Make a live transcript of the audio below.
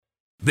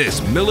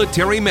This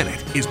Military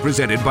Minute is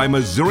presented by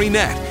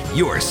MissouriNet,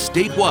 your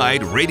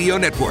statewide radio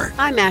network.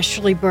 I'm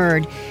Ashley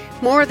Bird.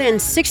 More than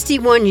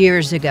 61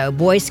 years ago,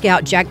 Boy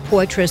Scout Jack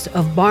Poitras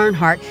of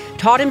Barnhart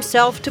taught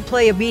himself to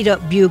play a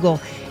beat-up bugle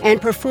and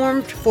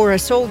performed for a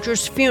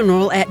soldier's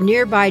funeral at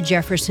nearby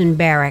Jefferson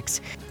Barracks.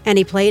 And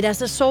he played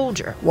as a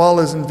soldier. While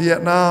I was in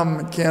Vietnam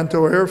at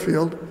Canto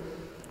Airfield,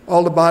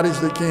 all the bodies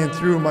that came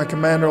through, my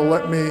commander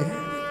let me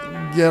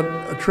get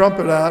a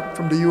trumpet out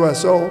from the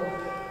USO,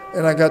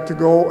 and I got to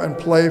go and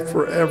play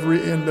for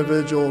every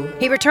individual.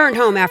 He returned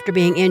home after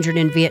being injured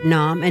in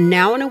Vietnam, and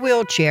now in a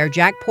wheelchair,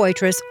 Jack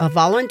Poitras, a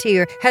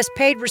volunteer, has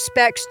paid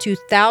respects to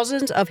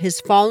thousands of his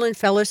fallen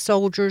fellow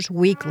soldiers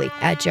weekly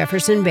at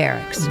Jefferson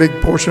Barracks. A big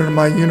portion of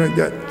my unit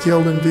got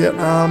killed in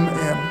Vietnam,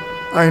 and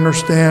I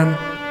understand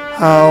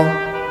how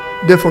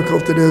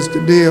difficult it is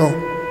to deal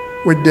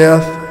with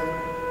death,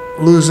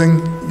 losing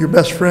your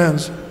best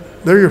friends.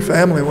 They're your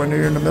family when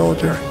you're in the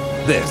military.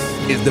 This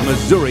is the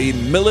Missouri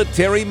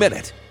Military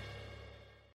Minute.